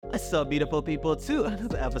What's up, beautiful people, to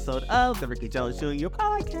another episode of the Ricky Jones Jr.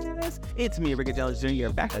 podcast. It's me, Ricky Jones Jr.,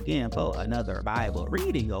 back again for another Bible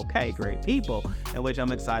reading, okay, great people, in which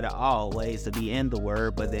I'm excited always to be in the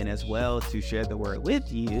Word, but then as well to share the Word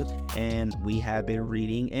with you. And we have been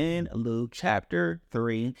reading in Luke chapter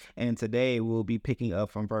 3, and today we'll be picking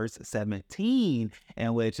up from verse 17,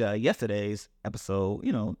 in which yesterday's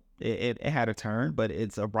episode, it had a turn, but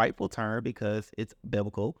it's a rightful turn because it's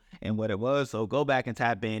biblical and what it was. So go back and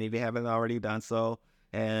tap in if you haven't already done so.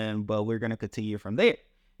 But we're going to continue from there.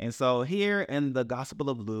 And so here in the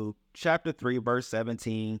Gospel of Luke, chapter 3, verse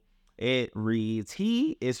 17, it reads,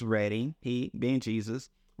 he is ready, he being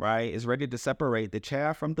Jesus, right, is ready to separate the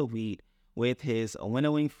chaff from the wheat with his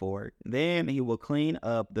winnowing fork. Then he will clean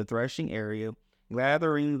up the threshing area,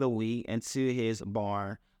 gathering the wheat into his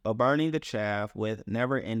barn, but burning the chaff with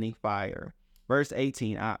never-ending fire. Verse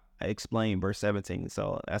 18, I explained verse 17,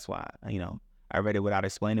 so that's why, I read it without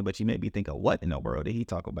explaining, but you made me think of what in the world did he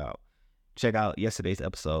talk about? Check out yesterday's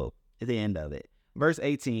episode at the end of it. Verse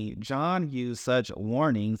 18, John used such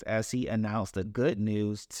warnings as he announced the good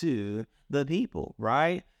news to the people,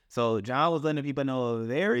 right? So John was letting people know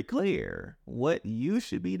very clear what you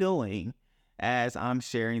should be doing as I'm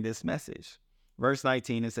sharing this message. Verse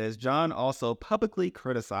 19, it says, John also publicly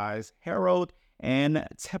criticized Herod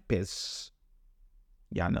Antipas.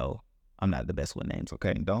 Y'all know I'm not the best with names,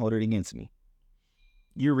 okay? Don't hold it against me.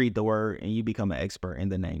 You read the word and you become an expert in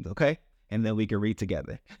the names, okay? And then we can read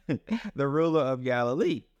together. The ruler of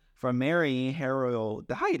Galilee, for marrying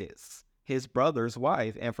Herodias, his brother's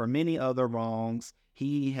wife, and for many other wrongs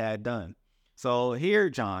he had done. So here,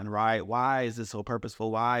 John, right? Why is this so purposeful?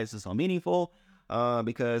 Why is this so meaningful?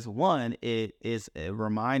 Because one, it is a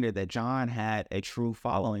reminder that John had a true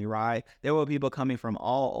following, right? There were people coming from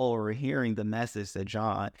all over hearing the message that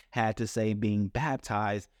John had to say, being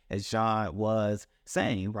baptized as John was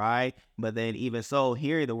saying, right? But then even so,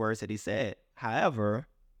 hearing the words that he said. However,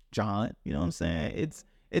 John, you know what I'm saying?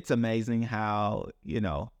 It's amazing how,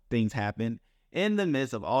 things happen. In the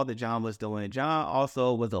midst of all that John was doing, John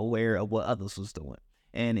also was aware of what others was doing.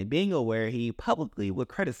 And in being aware, he publicly would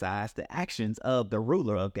criticize the actions of the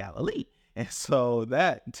ruler of Galilee. And so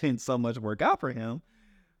that didn't so much work out for him.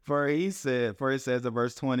 For it says in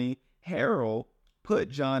verse 20, Herod put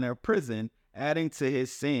John in prison, adding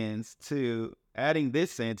this sin to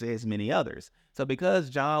his many others. So because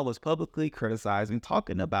John was publicly criticizing,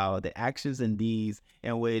 talking about the actions and deeds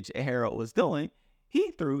in which Herod was doing,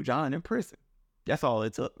 he threw John in prison. That's all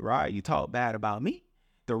it took, right? You talk bad about me,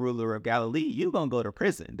 the ruler of Galilee, you're going to go to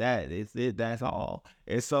prison. That is it. That's all.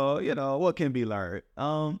 And so, what can be learned?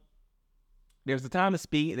 There's a time to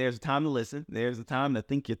speak. There's a time to listen. There's a time to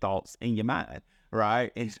think your thoughts in your mind,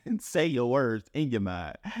 right? And say your words in your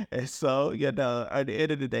mind. And so, at the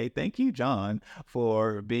end of the day, thank you, John,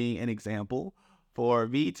 for being an example for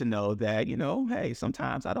me to know that, hey,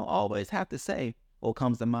 sometimes I don't always have to say what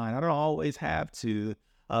comes to mind. I don't always have to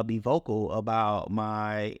be vocal about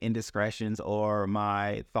my indiscretions or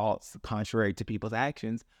my thoughts contrary to people's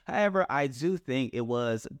actions. However, I do think it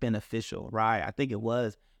was beneficial, right? I think it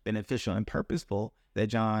was beneficial and purposeful that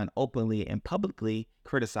John openly and publicly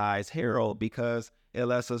criticized Herod, because it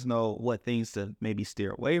lets us know what things to maybe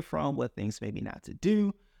steer away from, what things maybe not to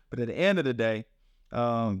do. But at the end of the day,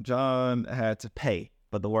 John had to pay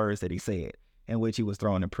for the words that he said, in which he was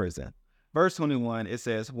thrown in prison. Verse 21, it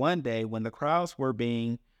says, one day when the crowds were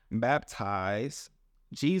being baptized,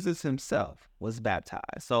 Jesus himself was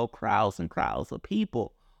baptized. So crowds and crowds of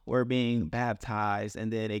people were being baptized,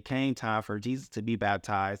 and then it came time for Jesus to be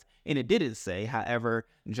baptized. And it didn't say, however,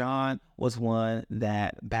 John was one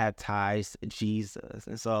that baptized Jesus.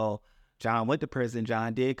 And so John went to prison.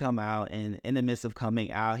 John did come out, and in the midst of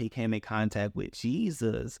coming out, he came in contact with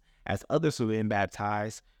Jesus as others were being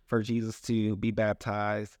baptized for Jesus to be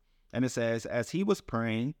baptized. And it says, as he was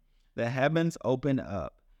praying, the heavens opened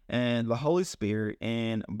up, and the Holy Spirit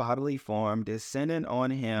in bodily form descended on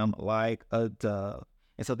him like a dove.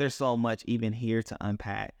 And so there's so much even here to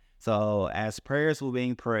unpack. So as prayers were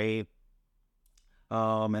being prayed,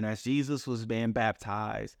 and as Jesus was being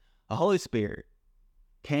baptized, the Holy Spirit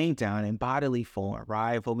came down in bodily form,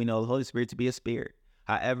 right? For we know the Holy Spirit to be a spirit.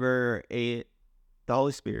 However, the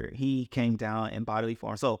Holy Spirit, he came down in bodily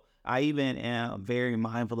form. So I even am very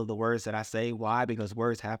mindful of the words that I say. Why? Because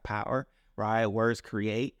words have power, right? Words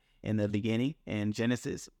create. In the beginning, in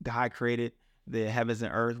Genesis, God created the heavens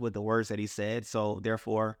and earth with the words that he said. So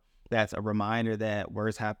therefore, that's a reminder that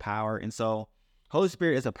words have power. And so Holy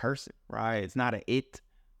Spirit is a person, right? It's not an it.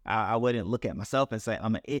 I wouldn't look at myself and say,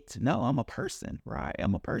 I'm an it. No, I'm a person, right?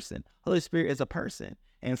 I'm a person. Holy Spirit is a person.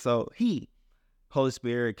 And so he Holy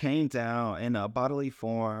Spirit came down in a bodily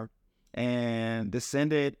form and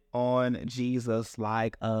descended on Jesus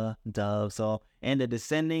like a dove. So in the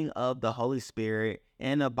descending of the Holy Spirit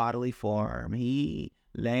in a bodily form, he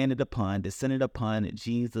descended upon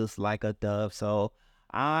Jesus like a dove. So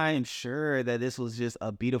I'm sure that this was just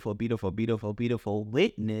a beautiful, beautiful, beautiful, beautiful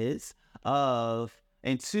witness of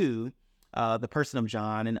and to the person of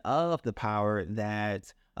John and of the power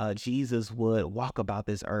that Jesus would walk about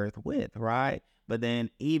this earth with, right? But then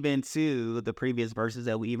even to the previous verses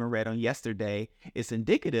that we even read on yesterday, it's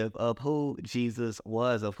indicative of who Jesus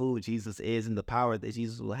was, of who Jesus is, and the power that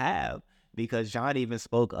Jesus will have. Because John even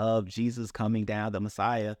spoke of Jesus coming down, the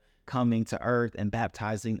Messiah coming to earth and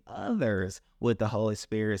baptizing others with the Holy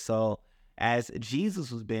Spirit. So as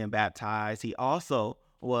Jesus was being baptized, he also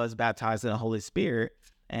was baptized in the Holy Spirit.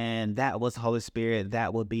 And that was the Holy Spirit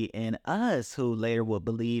that would be in us, who later would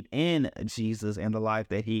believe in Jesus and the life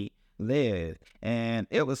that he lived. And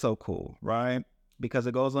it was so cool, right? Because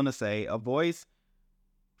it goes on to say, a voice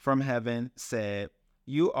from heaven said,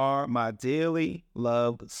 "You are my dearly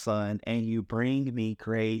loved son, and you bring me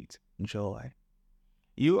great joy."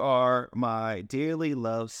 You are my dearly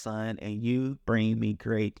loved son, and you bring me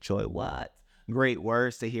great joy. What great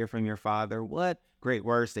words to hear from your Father. What great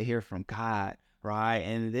words to hear from God, right?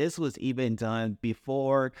 And this was even done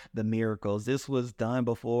before the miracles. This was done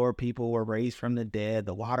before people were raised from the dead.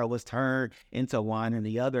 The water was turned into wine, and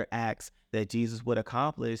the other acts that Jesus would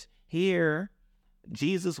accomplish. Here,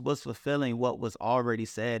 Jesus was fulfilling what was already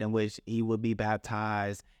said, in which he would be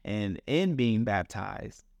baptized. And in being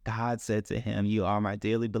baptized, God said to him, "You are my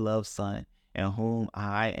dearly beloved son, in whom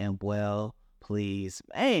I am well pleased."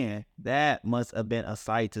 Man, that must have been a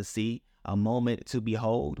sight to see, a moment to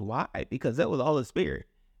behold. Why? Because that was the Holy Spirit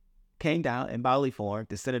came down in bodily form,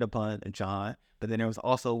 descended upon John. But then there was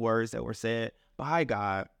also words that were said by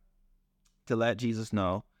God to let Jesus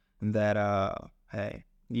know that, hey,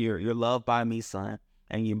 you're loved by me, son,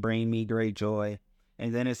 and you bring me great joy.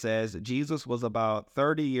 And then it says Jesus was about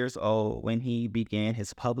 30 years old when he began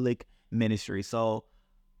his public ministry. So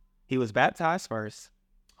he was baptized first.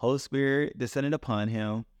 Holy Spirit descended upon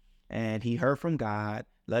him, and he heard from God,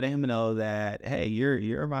 letting him know that, hey,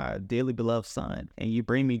 you're my dearly beloved son, and you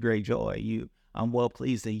bring me great joy. I'm well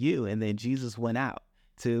pleased in you. And then Jesus went out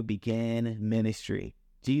to begin ministry.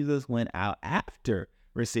 Jesus went out after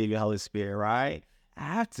receiving the Holy Spirit, right?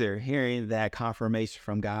 After hearing that confirmation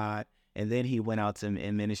from God. And then he went out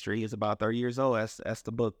in ministry. He was about 30 years old, as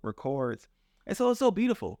the book records. And so it's so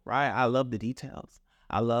beautiful, right? I love the details.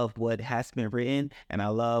 I love what has been written, and I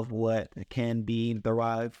love what can be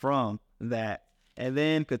derived from that. And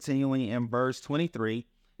then continuing in verse 23,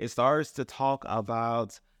 it starts to talk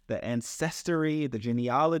about the ancestry, the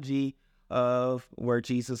genealogy of where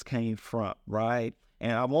Jesus came from, right?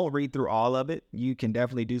 And I won't read through all of it. You can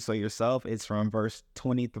definitely do so yourself. It's from verse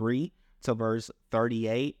 23 to verse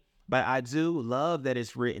 38. But I do love that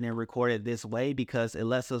it's written and recorded this way, because it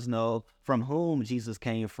lets us know from whom Jesus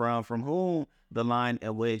came from whom the line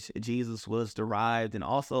in which Jesus was derived, and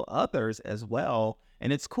also others as well.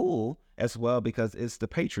 And it's cool as well because it's the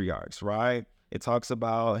patriarchs, right? It talks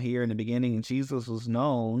about here in the beginning, Jesus was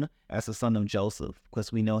known as the son of Joseph,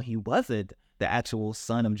 because we know he wasn't the actual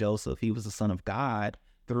son of Joseph. He was the son of God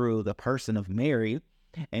through the person of Mary.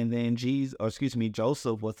 And then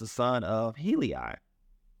Joseph was the son of Heli.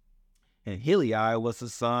 And Heli was the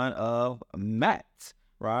son of Matt,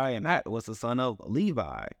 right? And Matt was the son of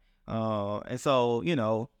Levi. And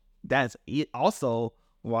so, that's also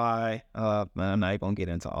why, I'm not going to get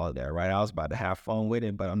into all of that, right? I was about to have fun with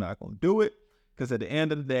it, but I'm not going to do it, because at the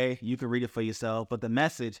end of the day, you can read it for yourself. But the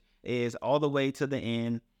message is all the way to the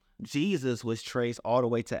end. Jesus was traced all the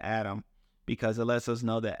way to Adam, because it lets us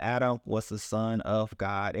know that Adam was the son of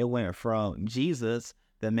God. It went from Jesus,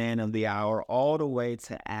 the man of the hour, all the way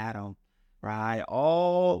to Adam, right?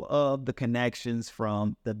 All of the connections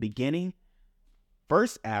from the beginning,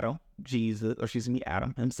 first Adam,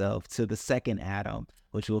 Adam himself, to the second Adam,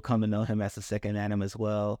 which we'll come to know him as the second Adam as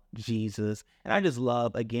well, Jesus. And I just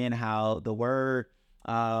love, again, how the word,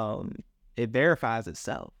 it verifies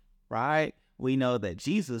itself, right? We know that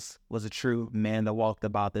Jesus was a true man that walked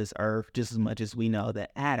about this earth, just as much as we know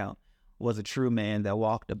that Adam was a true man that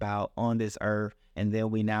walked about on this earth. And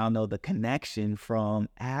then we now know the connection from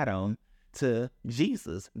Adam to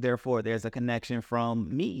Jesus. Therefore, there's a connection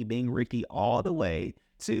from me, being Ricky, all the way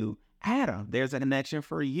to Adam. There's a connection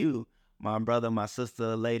for you, my brother, my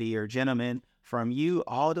sister, lady, or gentleman, from you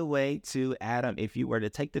all the way to Adam. If you were to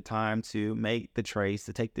take the time to take the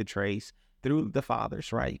trace through the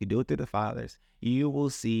fathers, right? You can do it through the fathers. You will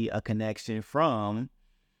see a connection from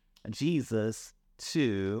Jesus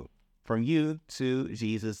from you to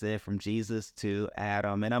Jesus and from Jesus to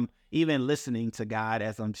Adam. And I'm even listening to God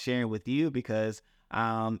as I'm sharing with you, because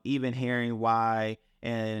even hearing why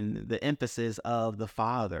and the emphasis of the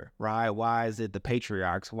father, right? Why is it the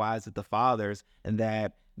patriarchs? Why is it the fathers? And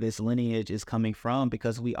that this lineage is coming from,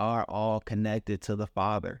 because we are all connected to the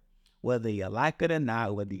Father. Whether you like it or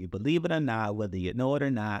not, whether you believe it or not, whether you know it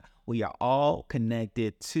or not, we are all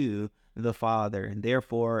connected to the Father. And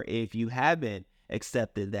therefore, if you haven't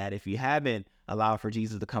accepted that, if you haven't allowed for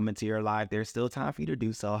Jesus to come into your life, there's still time for you to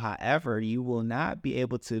do so. However, you will not be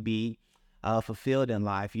able to be fulfilled in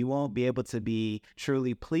life. You won't be able to be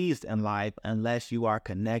truly pleased in life unless you are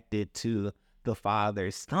connected to the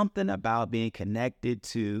Father. Something about being connected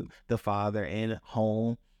to the Father and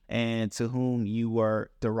home, and to whom you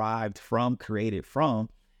were derived from, created from.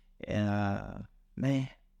 Man,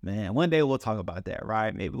 one day we'll talk about that,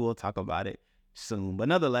 right? Maybe we'll talk about it soon. But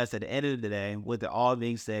nonetheless, at the end of the day, with it all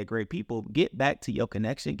being said, great people, get back to your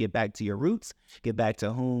connection, get back to your roots, get back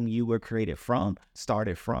to whom you were created from,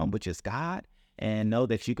 started from, which is God, and know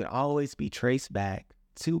that you can always be traced back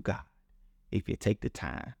to God if you take the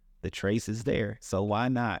time. The trace is there. So why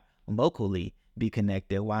not locally be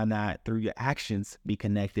connected? Why not through your actions be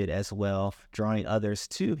connected as well, drawing others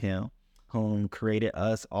to him whom created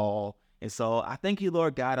us all? And so I thank you,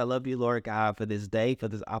 Lord God. I love you, Lord God, for this day, for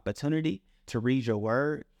this opportunity to read your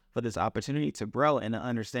word, for this opportunity to grow in the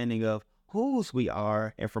understanding of whose we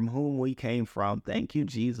are and from whom we came from. Thank you,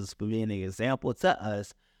 Jesus, for being an example to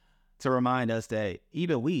us, to remind us that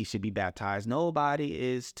even we should be baptized. Nobody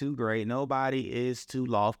is too great. Nobody is too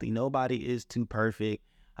lofty. Nobody is too perfect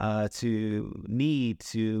to need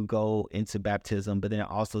to go into baptism, but then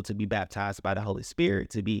also to be baptized by the Holy Spirit,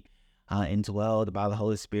 to be indwelled by the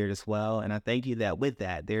Holy Spirit as well. And I thank you that with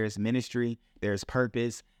that, there is ministry, there's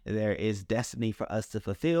purpose, there is destiny for us to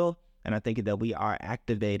fulfill. And I thank you that we are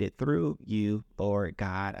activated through you, Lord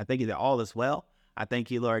God. I thank you that all is well. I thank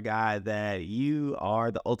you, Lord God, that you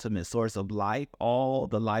are the ultimate source of life. All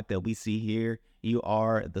the life that we see here, you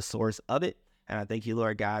are the source of it. And I thank you,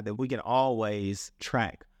 Lord God, that we can always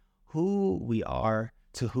track who we are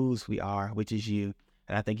to whose we are, which is you.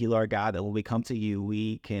 And I thank you, Lord God, that when we come to you,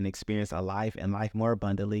 we can experience a life and life more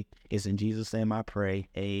abundantly. It's in Jesus' name I pray.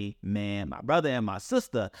 Amen. My brother and my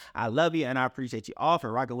sister, I love you and I appreciate you all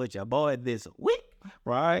for rocking with your boy this week.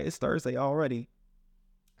 Right? It's Thursday already.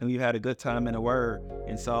 And we've had a good time in the word.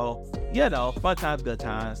 And so, fun times, good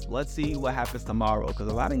times. Let's see what happens tomorrow, because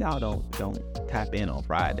a lot of y'all don't tap in on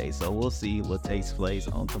Friday. So we'll see what takes place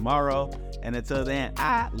on tomorrow. And until then,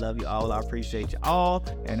 I love you all. I appreciate you all.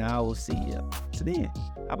 And I will see you to then.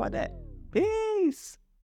 How about that? Peace.